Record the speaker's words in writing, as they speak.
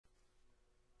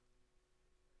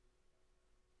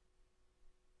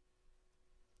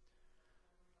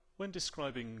When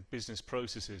describing business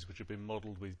processes which have been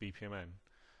modelled with BPMN,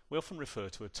 we often refer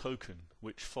to a token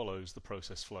which follows the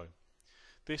process flow.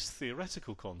 This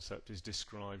theoretical concept is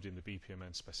described in the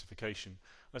BPMN specification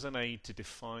as an aid to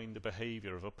define the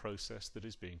behaviour of a process that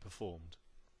is being performed.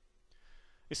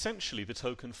 Essentially, the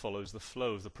token follows the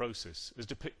flow of the process as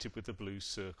depicted with the blue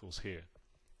circles here.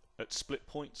 At split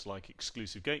points like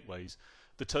exclusive gateways,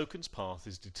 the token's path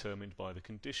is determined by the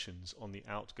conditions on the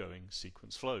outgoing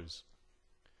sequence flows.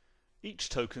 Each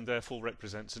token therefore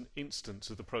represents an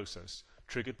instance of the process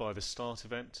triggered by the start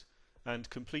event and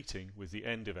completing with the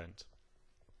end event.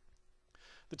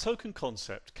 The token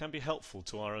concept can be helpful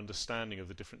to our understanding of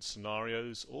the different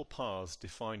scenarios or paths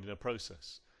defined in a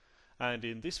process, and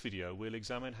in this video we'll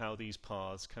examine how these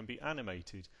paths can be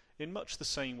animated in much the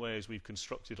same way as we've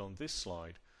constructed on this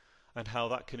slide, and how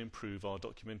that can improve our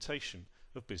documentation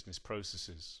of business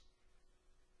processes.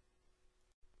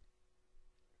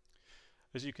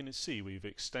 As you can see, we've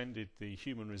extended the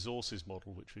human resources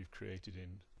model which we've created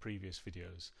in previous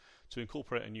videos to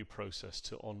incorporate a new process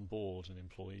to onboard an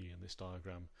employee, and this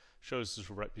diagram shows us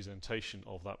a representation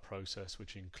of that process,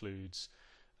 which includes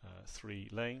 3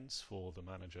 lanes for the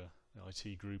manager, the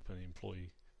IT group and the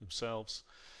employee themselves.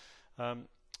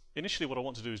 Initially what I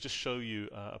want to do is just show you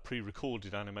a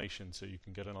pre-recorded animation so you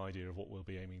can get an idea of what we'll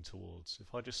be aiming towards.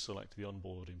 If I just select the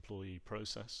onboard employee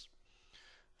process,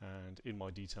 and in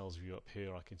my details view up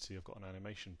here I can see I've got an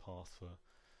animation path for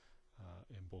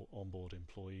onboard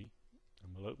employee,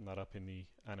 and we'll open that up in the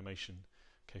animation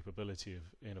capability of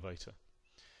Innovator.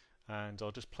 And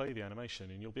I'll just play the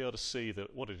animation, and you'll be able to see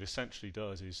that what it essentially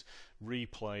does is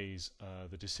replays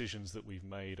the decisions that we've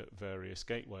made at various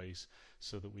gateways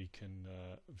so that we can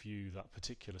view that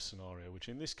particular scenario, which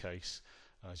in this case,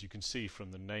 as you can see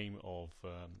from the name of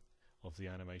the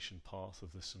animation path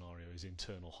of the scenario, is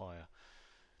internal hire.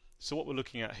 So what we're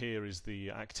looking at here is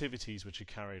the activities which are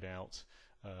carried out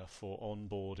for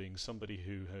onboarding somebody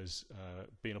who has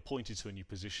been appointed to a new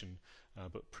position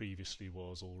but previously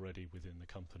was already within the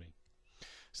company.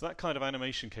 So that kind of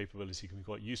animation capability can be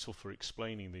quite useful for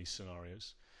explaining these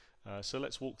scenarios. So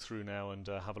let's walk through now and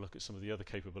have a look at some of the other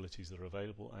capabilities that are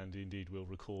available, and indeed we'll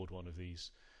record one of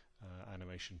these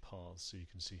animation paths so you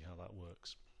can see how that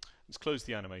works. Let's close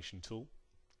the animation tool,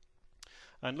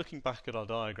 and looking back at our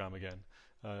diagram again,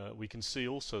 we can see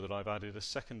also that I've added a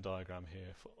second diagram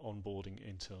here for onboarding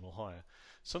internal hire.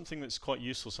 Something that's quite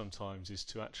useful sometimes is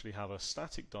to actually have a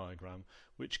static diagram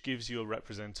which gives you a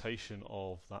representation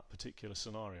of that particular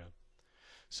scenario.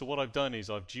 So what I've done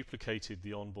is I've duplicated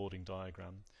the onboarding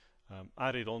diagram,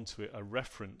 added onto it a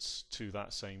reference to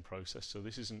that same process. So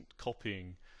this isn't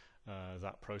copying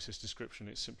that process description,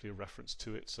 it's simply a reference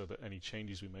to it so that any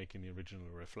changes we make in the original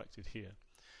are reflected here.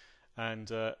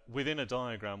 And within a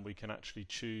diagram we can actually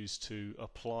choose to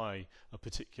apply a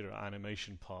particular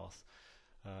animation path.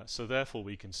 So therefore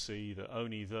we can see that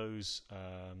only those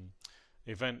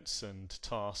events and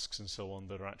tasks and so on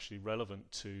that are actually relevant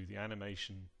to the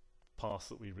animation path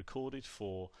that we recorded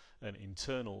for an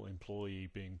internal employee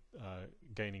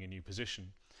gaining a new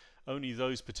position, only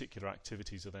those particular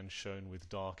activities are then shown with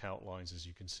dark outlines, as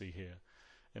you can see here.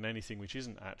 And anything which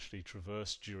isn't actually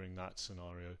traversed during that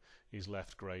scenario is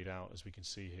left greyed out, as we can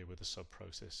see here with the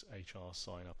sub-process HR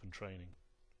sign up and training.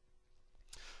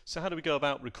 So how do we go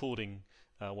about recording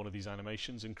one of these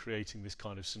animations and creating this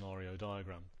kind of scenario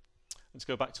diagram? Let's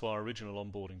go back to our original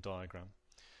onboarding diagram,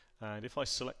 and if I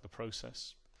select the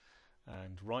process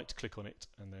and right click on it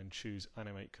and then choose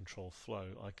Animate Control Flow,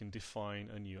 I can define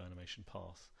a new animation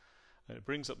path, and it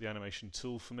brings up the animation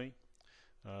tool for me.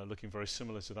 Looking very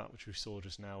similar to that which we saw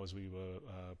just now as we were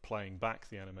playing back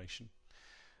the animation.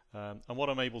 And what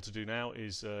I'm able to do now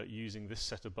is using this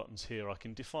set of buttons here, I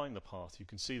can define the path. You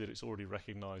can see that it's already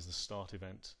recognized the start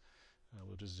event.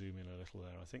 We'll just zoom in a little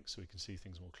there, I think, so we can see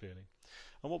things more clearly.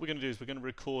 And what we're going to do is we're going to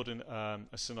record a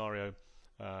scenario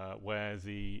where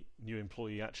the new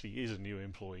employee actually is a new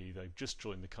employee. They've just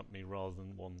joined the company rather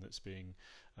than one that's being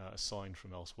assigned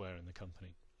from elsewhere in the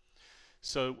company.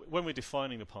 So when we're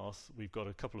defining the path, we've got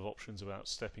a couple of options about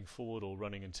stepping forward or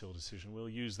running until decision. We'll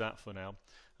use that for now.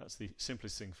 That's the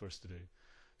simplest thing for us to do.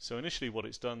 So initially what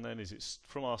it's done then is it's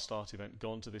from our start event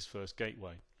gone to this first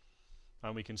gateway,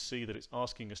 and we can see that it's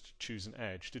asking us to choose an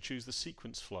edge, to choose the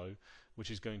sequence flow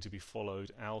which is going to be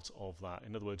followed out of that.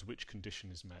 In other words, which condition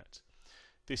is met.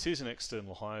 This is an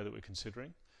external hire that we're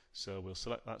considering, so we'll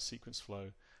select that sequence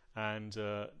flow, and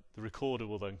the recorder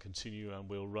will then continue and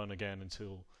we'll run again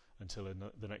until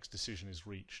the next decision is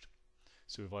reached.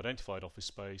 So we've identified office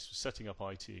space, we're setting up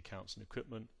IT accounts and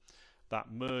equipment.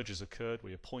 That merge has occurred,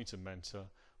 we appoint a mentor,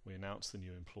 we announce the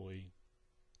new employee.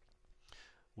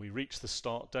 We reach the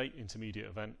start date, intermediate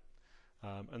event,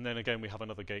 And then again we have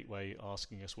another gateway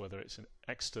asking us whether it's an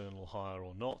external hire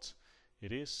or not.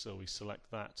 It is, so we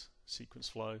select that sequence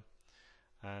flow.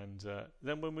 And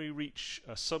then when we reach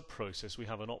a sub-process, we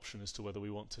have an option as to whether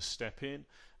we want to step in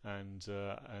and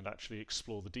actually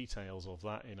explore the details of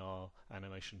that in our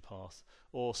animation path,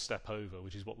 or step over,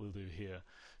 which is what we'll do here.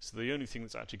 So the only thing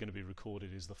that's actually going to be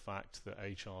recorded is the fact that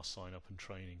HR sign-up and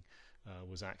training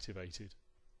was activated.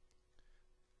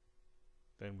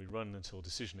 Then we run until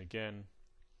decision again,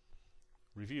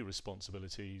 review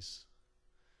responsibilities.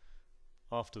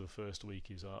 After the first week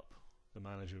is up, the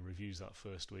manager reviews that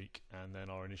first week, and then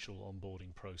our initial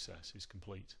onboarding process is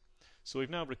complete. So we've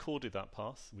now recorded that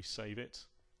path, we save it,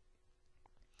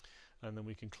 and then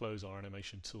we can close our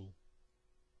animation tool.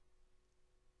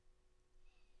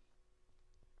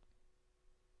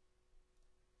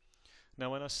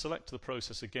 Now when I select the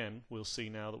process again, we'll see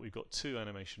now that we've got two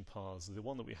animation paths, the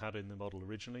one that we had in the model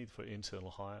originally for internal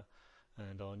hire,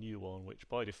 and our new one, which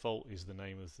by default is the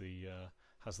name of the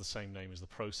has the same name as the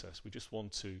process. We just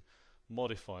want to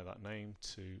modify that name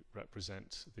to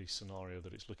represent the scenario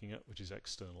that it's looking at, which is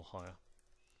external hire.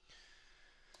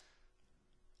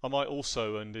 I might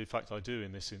also, and in fact I do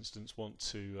in this instance, want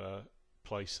to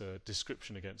place a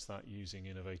description against that using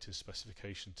Innovator's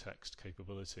specification text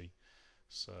capability.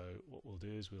 So what we'll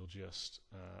do is we'll just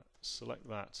select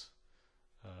that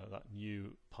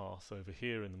new path over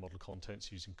here in the model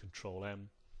contents using Control M,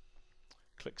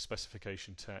 click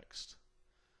specification text,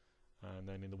 and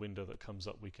then in the window that comes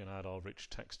up we can add our rich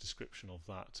text description of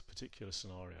that particular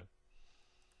scenario.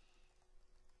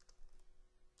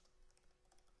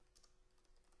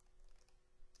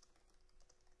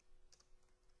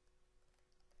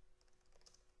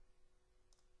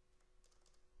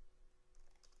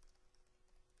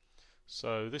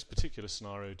 So this particular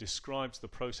scenario describes the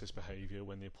process behavior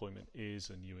when the appointment is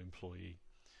a new employee.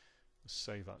 Let's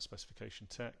save that specification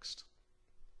text.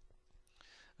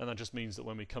 And that just means that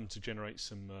when we come to generate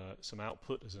some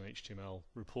output as an HTML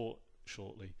report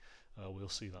shortly, we'll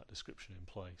see that description in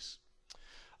place.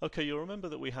 Okay, you'll remember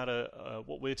that we had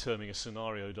what we're terming a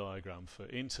scenario diagram for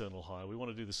internal hire. We want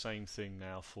to do the same thing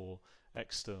now for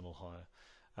external hire.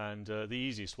 And the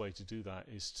easiest way to do that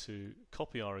is to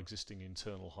copy our existing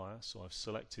internal hire. So I've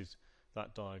selected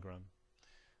that diagram,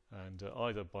 and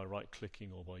either by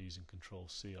right-clicking or by using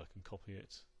Control-C I can copy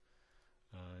it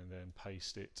and then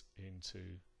paste it into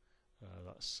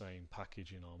that same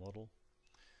package in our model.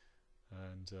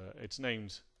 And it's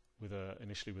named with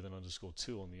initially with an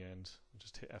 _2 on the end. I'll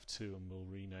just hit F2 and we'll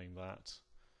rename that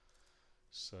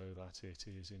so that it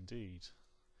is indeed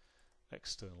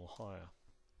external hire.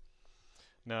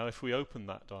 Now if we open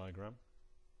that diagram,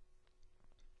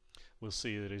 we'll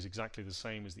see that it is exactly the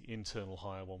same as the internal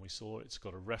hire one we saw. It's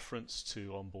got a reference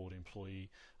to onboard employee,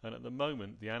 and at the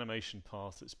moment the animation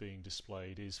path that's being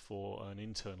displayed is for an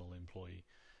internal employee,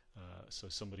 so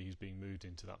somebody who's being moved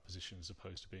into that position as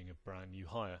opposed to being a brand new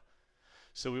hire.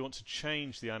 So we want to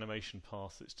change the animation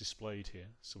path that's displayed here.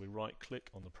 So we right click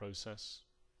on the process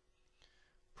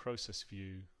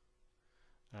view,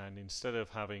 and instead of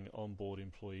having onboard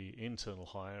employee internal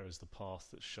hire as the path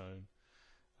that's shown,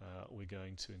 we're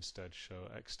going to instead show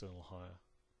external hire.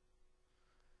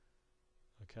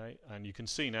 Okay, and you can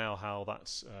see now how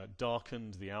that's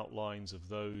darkened the outlines of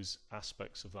those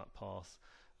aspects of that path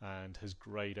and has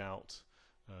grayed out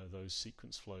those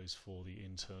sequence flows for the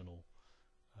internal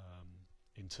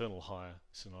hire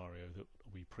scenario that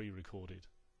we pre-recorded.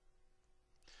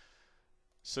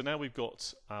 So now we've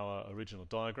got our original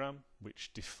diagram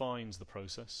which defines the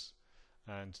process,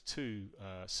 and two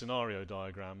scenario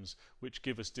diagrams which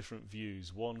give us different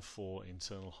views, one for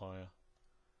internal hire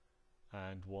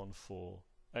and one for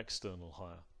external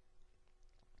hire.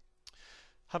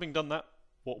 Having done that,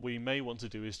 what we may want to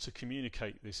do is to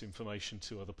communicate this information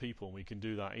to other people, and we can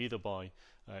do that either by,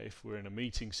 if we're in a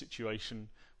meeting situation,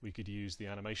 we could use the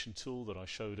animation tool that I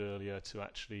showed earlier to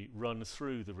actually run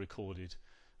through the recorded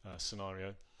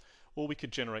scenario, or we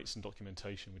could generate some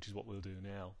documentation, which is what we'll do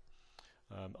now.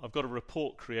 I've got a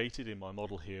report created in my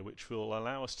model here which will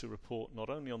allow us to report not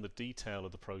only on the detail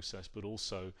of the process but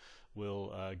also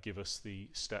will give us the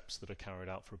steps that are carried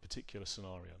out for a particular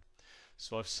scenario.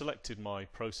 So I've selected my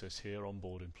process here,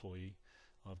 onboard employee.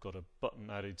 I've got a button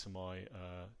added to my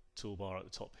toolbar at the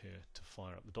top here to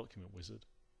fire up the document wizard.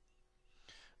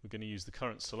 We're going to use the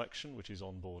current selection, which is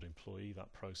onboard employee,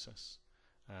 that process,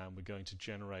 and we're going to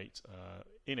generate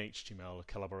in HTML a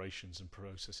collaborations and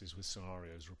processes with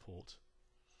scenarios report.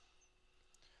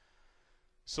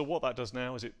 So what that does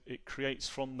now is it creates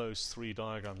from those three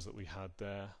diagrams that we had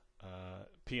there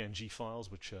PNG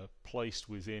files which are placed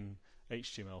within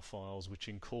HTML files which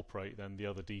incorporate then the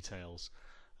other details.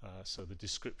 so the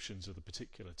descriptions of the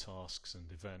particular tasks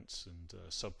and events and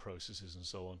sub-processes and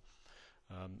so on.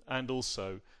 And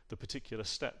also the particular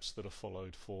steps that are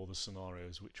followed for the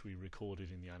scenarios which we recorded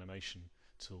in the animation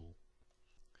tool.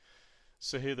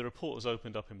 So here the report has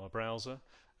opened up in my browser,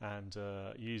 and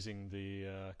using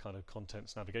the kind of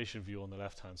contents navigation view on the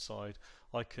left hand side,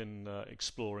 I can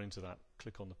explore into that.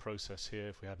 Click on the process here.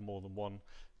 If we had more than one,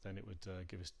 then it would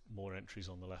give us more entries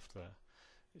on the left there.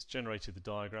 It's generated the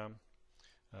diagram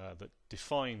that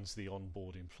defines the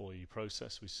onboard employee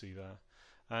process we see there.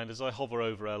 And as I hover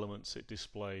over elements, it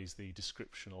displays the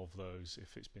description of those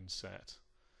if it's been set.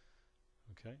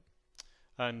 Okay.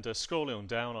 And scrolling on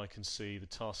down, I can see the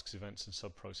tasks, events and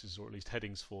sub-processes, or at least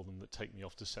headings for them, that take me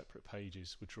off to separate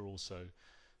pages, which are also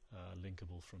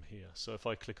linkable from here. So if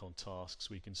I click on tasks,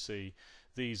 we can see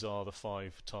these are the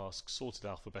 5 tasks sorted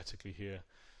alphabetically here,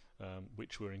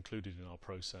 which were included in our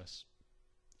process.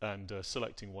 And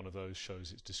selecting one of those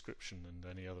shows its description and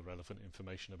any other relevant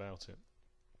information about it.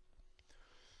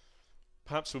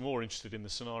 Perhaps we're more interested in the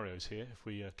scenarios here. If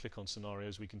we click on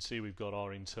scenarios, we can see we've got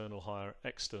our internal hire,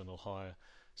 external hire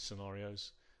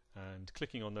scenarios, and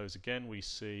clicking on those again, we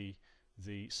see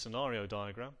the scenario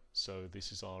diagram. So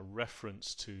this is our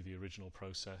reference to the original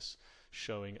process,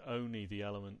 showing only the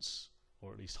elements,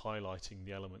 or at least highlighting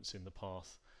the elements in the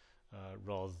path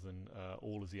rather than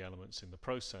all of the elements in the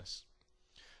process.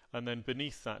 And then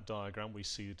beneath that diagram we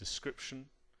see the description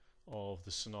of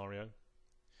the scenario,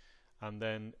 and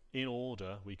then in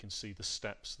order we can see the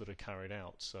steps that are carried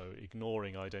out. So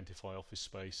ignoring identify office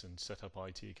space and set up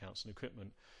IT accounts and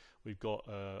equipment, we've got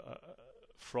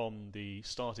from the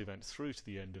start event through to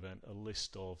the end event a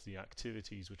list of the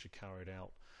activities which are carried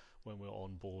out when we're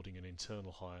onboarding an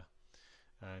internal hire.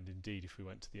 And indeed, if we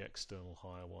went to the external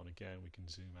hire one again, we can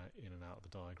zoom out in and out of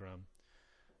the diagram,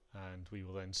 and we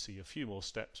will then see a few more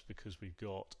steps because we've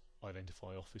got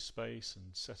identify office space and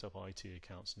set up IT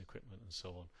accounts and equipment and so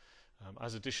on,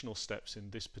 as additional steps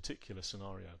in this particular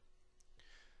scenario.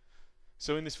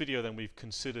 So in this video then we've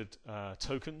considered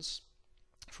tokens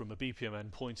from a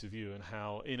BPMN point of view, and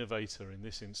how Innovator in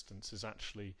this instance has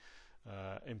actually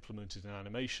implemented an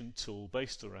animation tool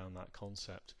based around that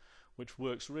concept, which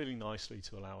works really nicely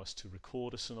to allow us to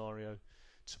record a scenario,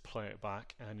 to play it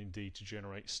back, and indeed to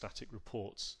generate static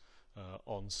reports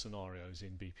on scenarios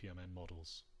in BPMN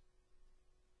models.